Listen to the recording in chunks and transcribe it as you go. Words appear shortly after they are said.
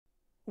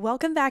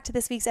Welcome back to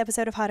this week's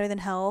episode of Hotter Than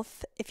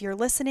Health. If you're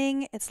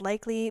listening, it's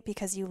likely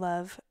because you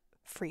love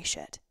free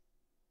shit.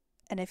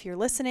 And if you're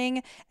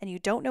listening and you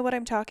don't know what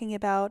I'm talking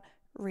about,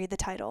 read the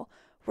title.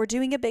 We're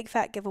doing a big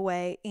fat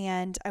giveaway,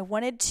 and I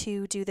wanted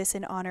to do this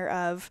in honor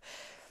of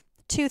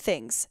two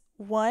things.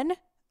 One,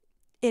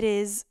 it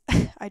is,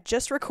 I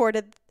just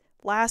recorded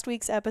last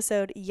week's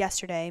episode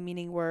yesterday,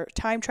 meaning we're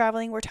time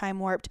traveling, we're time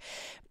warped.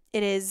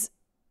 It is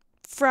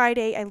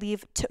Friday. I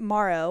leave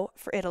tomorrow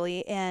for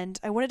Italy, and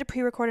I wanted to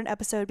pre-record an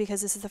episode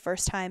because this is the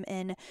first time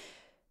in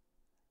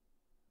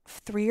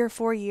 3 or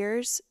 4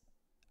 years.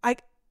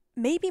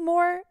 Maybe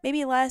more,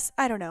 maybe less,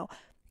 I don't know.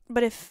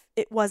 But if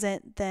it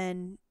wasn't,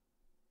 then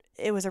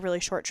it was a really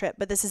short trip.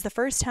 But this is the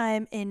first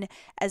time in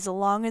as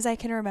long as I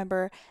can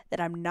remember that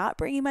I'm not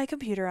bringing my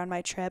computer on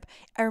my trip.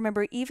 I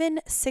remember even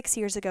 6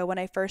 years ago when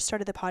I first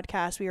started the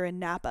podcast, we were in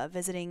Napa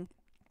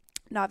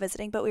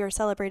but we were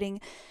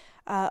celebrating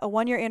a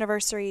 1-year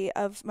anniversary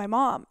of my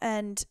mom.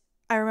 And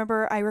I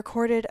remember I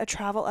recorded a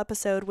travel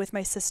episode with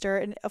my sister,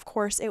 and of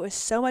course it was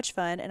so much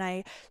fun, and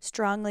I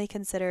strongly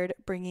considered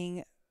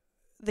bringing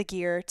the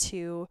gear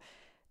to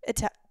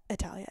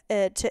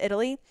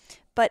Italy,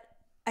 but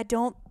I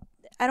don't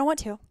want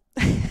to.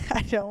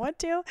 I don't want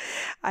to.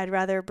 I'd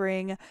rather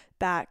bring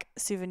back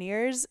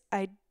souvenirs.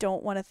 I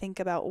don't want to think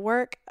about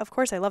work. Of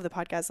course, I love the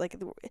podcast.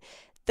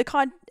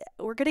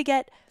 We're going to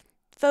get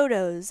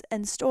photos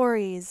and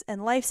stories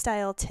and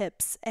lifestyle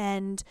tips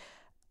and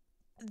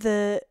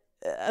the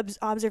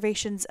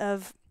observations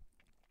of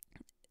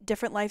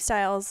different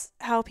lifestyles,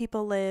 how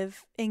people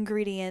live,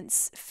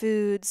 ingredients,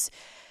 foods,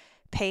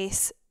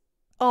 pace,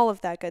 all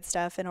of that good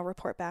stuff, and I'll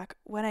report back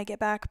when I get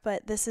back.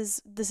 But this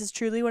is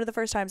truly one of the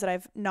first times that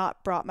I've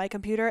not brought my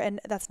computer,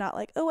 and that's not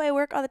like, oh, I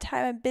work all the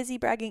time, I'm busy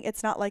bragging.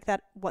 It's not like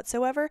that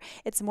whatsoever.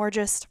 It's more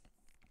just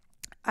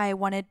I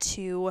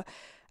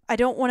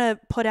don't want to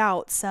put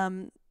out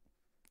some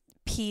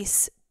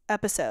piece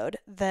episode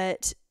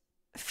that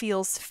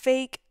feels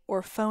fake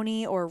or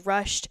phony or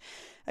rushed.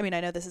 I mean,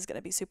 I know this is going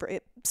to be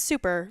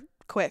super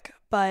quick,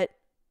 but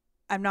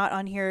I'm not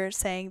on here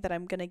saying that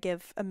I'm going to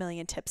give a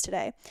million tips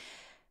today.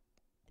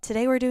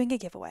 Today we're doing a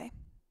giveaway.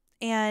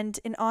 And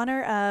in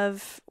honor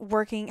of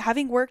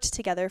having worked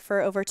together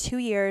for over 2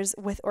 years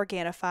with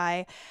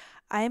Organifi,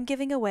 I am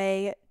giving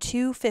away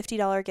 2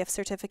 $50 gift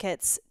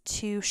certificates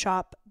to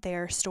shop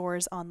their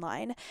stores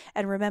online.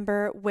 And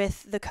remember,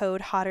 with the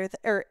code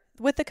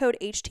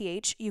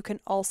HTH, you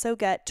can also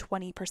get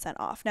 20%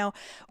 off. Now,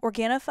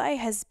 Organifi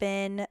has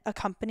been a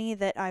company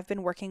that I've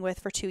been working with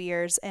for 2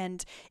 years.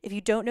 And if you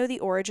don't know the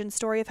origin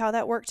story of how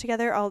that worked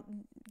together, I'll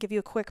give you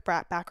a quick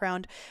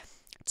background.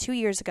 2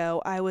 years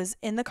ago, I was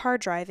in the car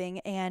driving,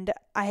 and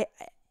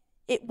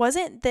it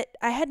wasn't that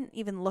I hadn't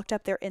even looked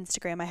up their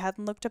Instagram. I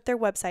hadn't looked up their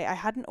website. I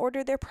hadn't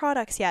ordered their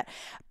products yet.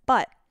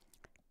 But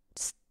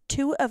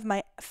 2 of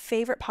my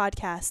favorite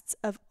podcasts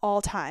of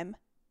all time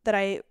that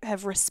I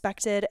have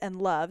respected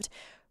and loved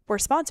were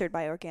sponsored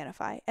by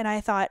Organifi. And I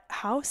thought,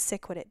 how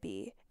sick would it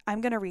be?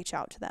 I'm going to reach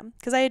out to them,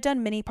 because I had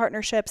done mini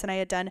partnerships and I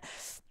had done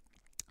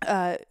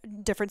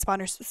different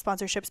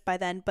sponsorships by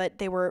then, but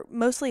they were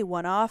mostly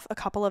one-off. A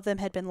couple of them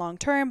had been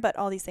long-term, but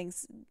all these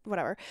things,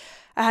 whatever.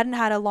 I hadn't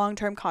had a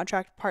long-term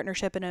contract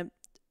partnership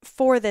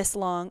for this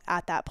long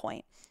at that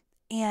point.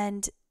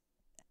 And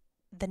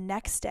the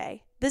next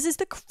day, this is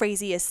the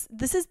craziest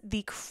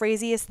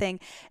thing.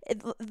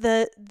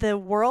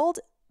 The world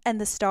and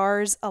the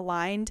stars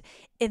aligned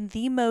in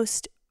the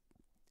most.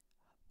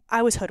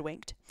 I was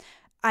hoodwinked.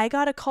 I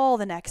got a call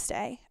the next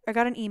day. I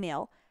got an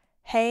email.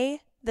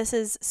 Hey, this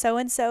is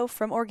so-and-so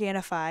from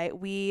Organifi.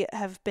 We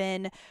have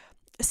been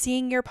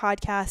seeing your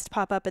podcast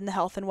pop up in the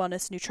health and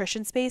wellness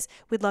nutrition space.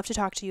 We'd love to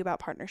talk to you about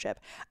partnership.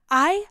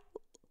 I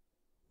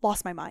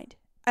lost my mind.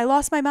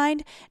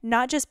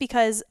 Not just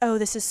because, oh,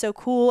 this is so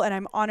cool and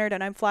I'm honored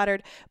and I'm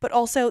flattered, but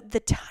also the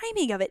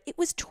timing of it. It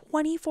was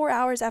 24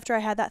 hours after I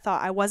had that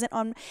thought. It wasn't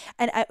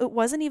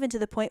even to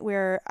the point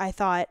where I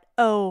thought,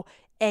 oh,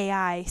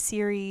 AI,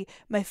 Siri,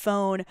 my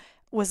phone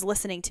was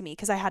listening to me,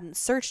 because I hadn't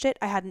searched it.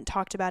 I hadn't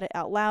talked about it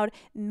out loud.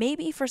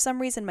 Maybe for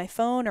some reason my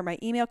phone or my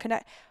email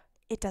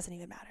it doesn't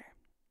even matter.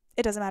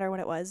 It doesn't matter what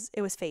it was.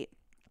 It was fate.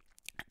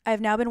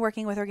 I've now been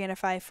working with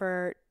Organifi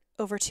for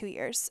over 2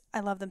 years.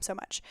 I love them so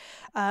much.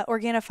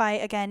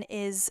 Organifi, again,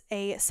 is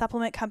a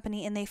supplement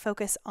company, and they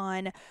focus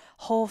on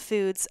whole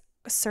foods,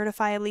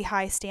 certifiably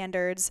high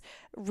standards,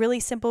 really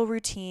simple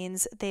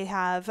routines. They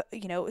have,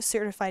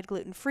 certified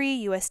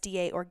gluten-free,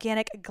 USDA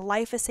organic,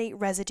 glyphosate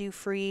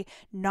residue-free,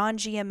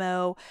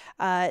 non-GMO.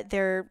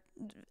 They're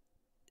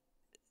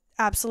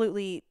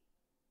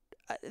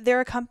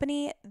a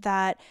company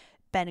that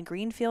Ben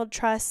Greenfield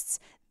trusts.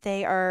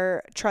 They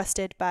are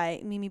trusted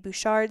by Mimi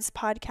Bouchard's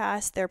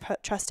podcast. They're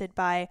trusted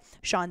by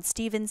Sean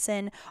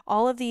Stevenson,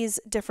 all of these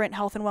different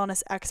health and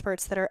wellness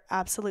experts that are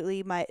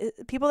absolutely my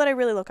people that I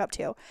really look up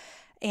to.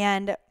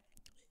 And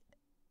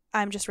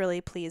I'm just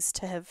really pleased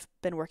to have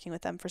been working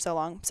with them for so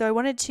long. So I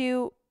wanted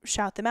to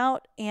shout them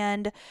out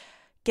and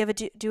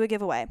do a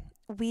giveaway.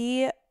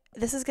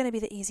 This is going to be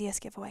the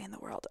easiest giveaway in the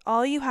world.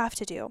 All you have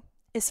to do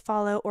is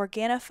follow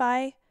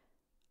Organifi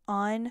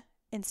on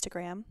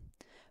Instagram.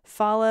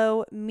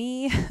 Follow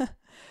me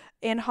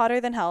and Hotter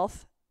Than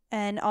Health.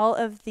 And all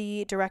of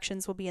the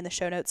directions will be in the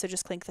show notes. So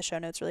just click the show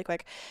notes really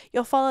quick.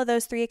 You'll follow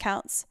those 3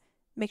 accounts.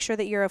 Make sure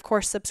that you're, of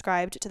course,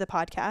 subscribed to the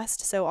podcast.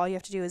 So all you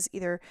have to do is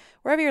either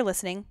wherever you're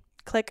listening,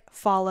 click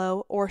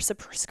follow or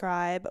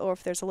subscribe, or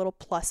if there's a little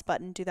plus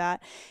button, do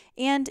that.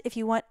 And if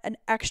you want an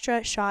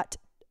extra shot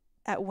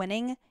at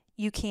winning,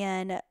 you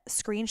can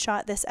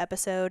screenshot this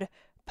episode,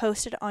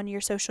 post it on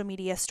your social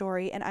media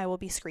story, and I will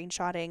be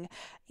screenshotting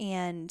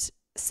and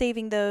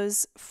saving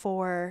those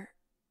for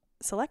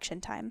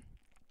selection time.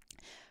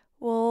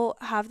 We'll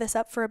have this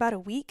up for about a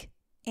week,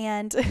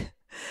 and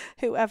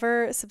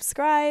whoever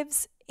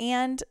subscribes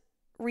and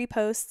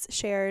reposts,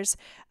 shares,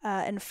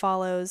 and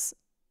follows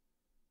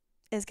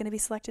is going to be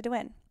selected to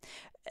win.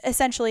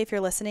 Essentially, if you're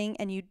listening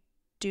and you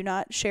do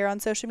not share on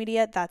social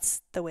media,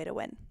 that's the way to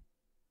win.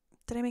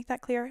 Did I make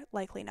that clear?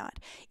 Likely not.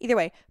 Either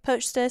way,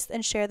 post this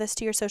and share this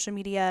to your social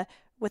media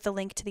with the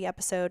link to the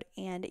episode,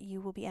 and you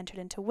will be entered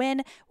in to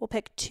win. We'll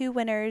pick 2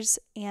 winners,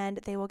 and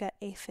they will get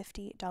a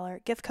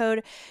 $50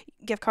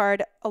 gift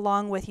card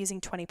along with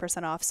using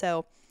 20% off.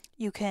 So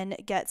you can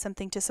get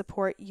something to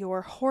support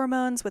your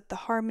hormones with the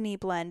Harmony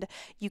blend.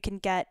 You can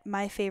get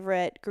my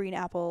favorite green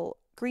apple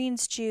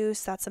greens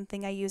juice. That's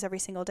something I use every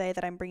single day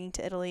that I'm bringing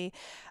to Italy.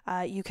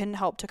 You can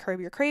help to curb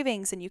your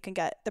cravings, and you can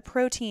get the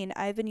protein.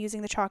 I've been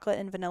using the chocolate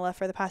and vanilla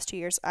for the past 2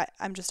 years.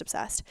 I'm just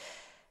obsessed.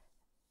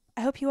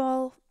 I hope you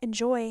all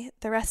enjoy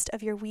the rest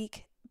of your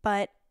week,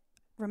 but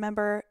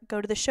remember, go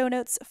to the show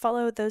notes,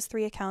 follow those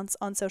 3 accounts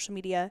on social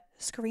media,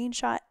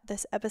 screenshot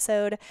this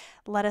episode,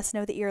 let us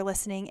know that you're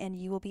listening, and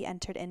you will be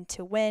entered in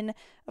to win.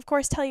 Of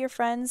course, tell your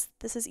friends.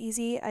 This is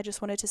easy. I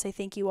just wanted to say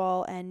thank you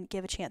all and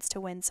give a chance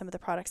to win some of the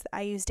products that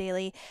I use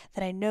daily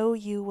that I know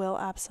you will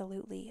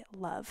absolutely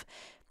love.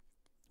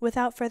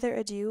 Without further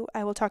ado,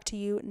 I will talk to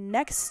you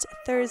next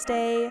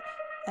Thursday.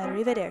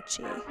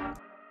 Arrivederci.